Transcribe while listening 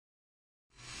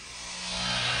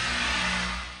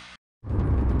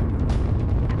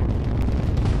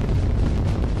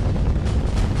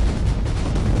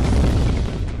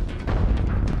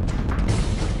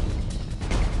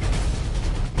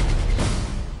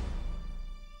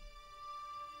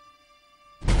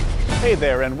Hey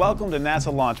there, and welcome to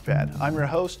NASA Launchpad. I'm your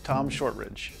host, Tom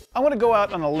Shortridge. I want to go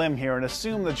out on a limb here and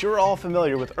assume that you're all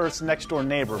familiar with Earth's next-door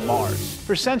neighbor, Mars.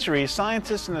 For centuries,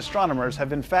 scientists and astronomers have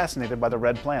been fascinated by the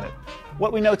red planet.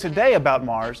 What we know today about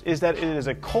Mars is that it is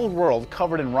a cold world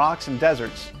covered in rocks and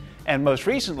deserts, and most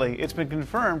recently, it's been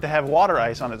confirmed to have water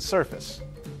ice on its surface.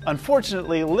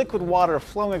 Unfortunately, liquid water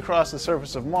flowing across the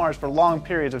surface of Mars for long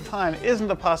periods of time isn't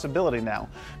a possibility now,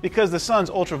 because the sun's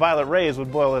ultraviolet rays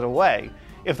would boil it away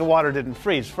if the water didn't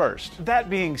freeze first. That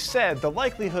being said, the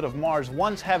likelihood of Mars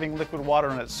once having liquid water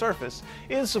on its surface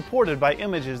is supported by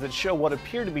images that show what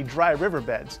appear to be dry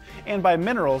riverbeds and by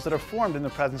minerals that are formed in the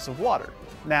presence of water.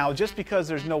 Now, just because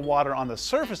there's no water on the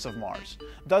surface of Mars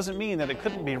doesn't mean that it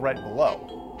couldn't be right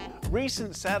below.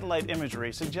 Recent satellite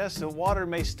imagery suggests that water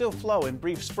may still flow in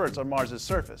brief spurts on Mars's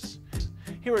surface.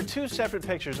 Here are two separate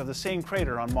pictures of the same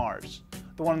crater on Mars.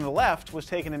 The one on the left was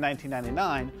taken in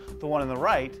 1999, the one on the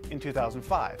right in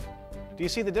 2005. Do you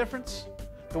see the difference?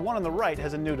 The one on the right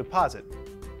has a new deposit.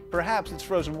 Perhaps it's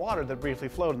frozen water that briefly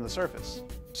flowed on the surface.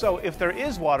 So if there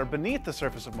is water beneath the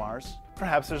surface of Mars,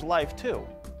 perhaps there's life too.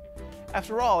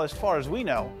 After all, as far as we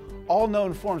know, all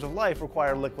known forms of life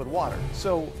require liquid water.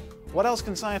 So what else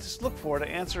can scientists look for to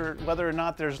answer whether or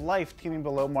not there's life teeming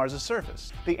below Mars's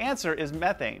surface? The answer is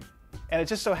methane. And it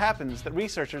just so happens that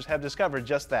researchers have discovered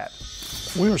just that.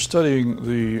 We are studying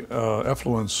the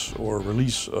effluence or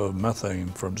release of methane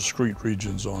from discrete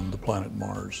regions on the planet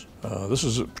Mars. This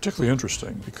is particularly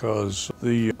interesting because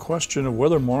the question of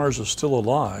whether Mars is still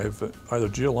alive, either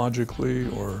geologically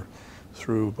or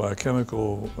through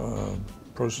biochemical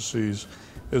processes,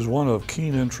 is one of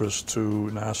keen interest to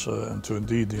NASA and to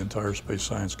indeed the entire space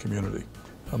science community.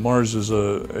 Mars is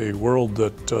a world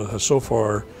that has so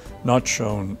far not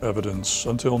shown evidence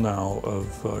until now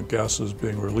of gases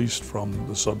being released from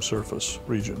the subsurface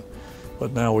region.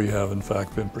 But now we have in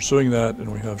fact been pursuing that,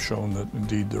 and we have shown that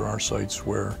indeed there are sites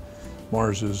where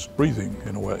Mars is breathing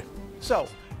in a way. So,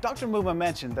 Dr. Muma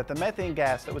mentioned that the methane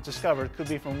gas that was discovered could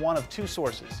be from one of two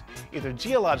sources, either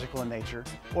geological in nature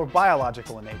or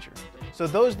biological in nature. So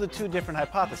those are the two different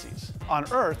hypotheses. On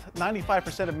Earth,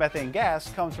 95% of methane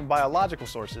gas comes from biological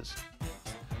sources.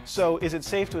 So is it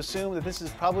safe to assume that this is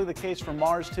probably the case for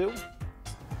Mars too?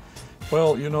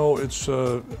 Well, you know, it's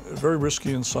very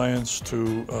risky in science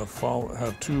to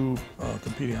have two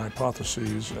competing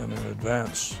hypotheses and in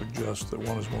advance suggest that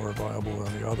one is more viable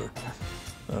than the other.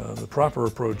 The proper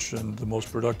approach and the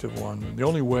most productive one, the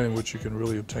only way in which you can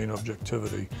really obtain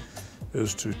objectivity,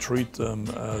 is to treat them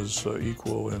as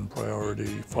equal in priority,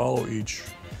 follow each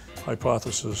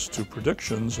hypothesis to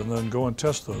predictions, and then go and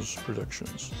test those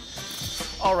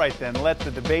predictions. All right then, let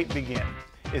the debate begin.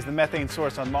 Is the methane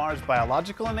source on Mars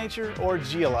biological in nature or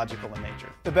geological in nature?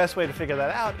 The best way to figure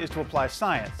that out is to apply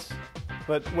science.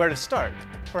 But where to start?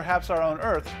 Perhaps our own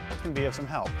Earth can be of some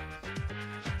help.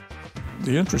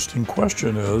 The interesting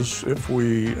question is, if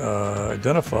we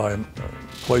identify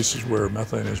places where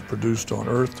methane is produced on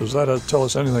Earth, does that tell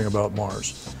us anything about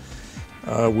Mars?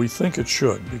 We think it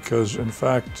should, because in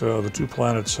fact the two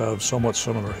planets have somewhat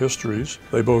similar histories.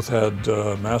 They both had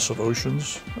massive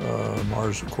oceans.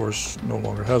 Mars, of course, no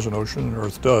longer has an ocean, and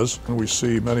Earth does. And we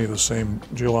see many of the same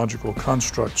geological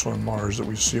constructs on Mars that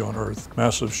we see on Earth.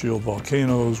 Massive shield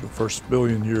volcanoes, the first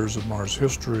billion years of Mars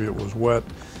history, it was wet.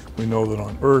 We know that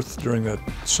on Earth, during that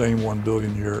same 1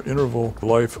 billion year interval,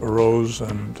 life arose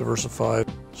and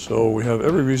diversified. So we have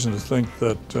every reason to think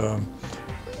that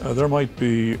there might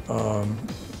be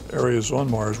areas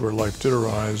on Mars where life did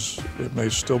arise. It may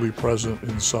still be present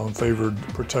in some favored,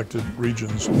 protected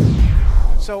regions.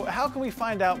 So how can we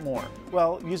find out more?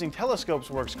 Well, using telescopes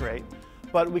works great,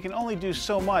 but we can only do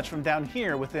so much from down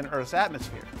here within Earth's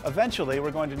atmosphere. Eventually,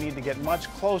 we're going to need to get much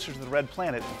closer to the red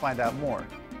planet to find out more.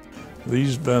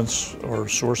 These vents or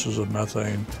sources of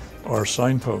methane are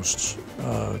signposts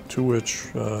to which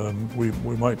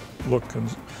we might look and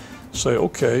say,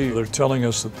 okay, they're telling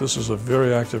us that this is a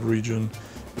very active region.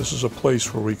 This is a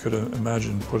place where we could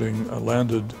imagine putting a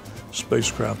landed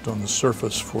spacecraft on the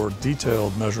surface for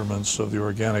detailed measurements of the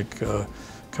organic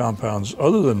compounds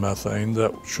other than methane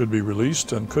that should be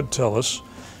released and could tell us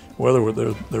whether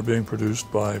they're being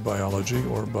produced by biology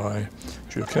or by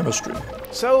geochemistry.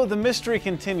 So the mystery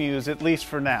continues, at least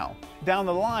for now. Down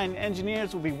the line,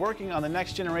 engineers will be working on the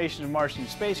next generation of Martian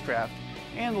spacecraft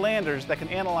and landers that can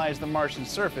analyze the Martian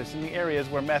surface in the areas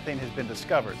where methane has been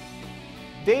discovered.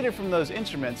 Data from those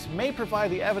instruments may provide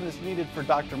the evidence needed for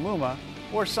Dr. Muma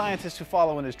or scientists who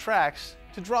follow in his tracks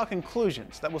to draw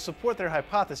conclusions that will support their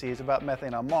hypotheses about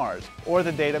methane on Mars, or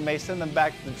the data may send them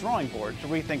back to the drawing board to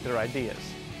rethink their ideas.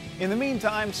 In the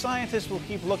meantime, scientists will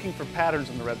keep looking for patterns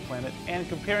on the red planet and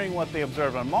comparing what they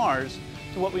observe on Mars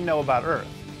to what we know about Earth.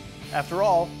 After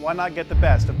all, why not get the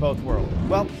best of both worlds?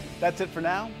 Well, that's it for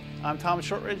now. I'm Tom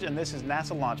Shortridge, and this is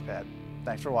NASA Launchpad.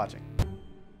 Thanks for watching.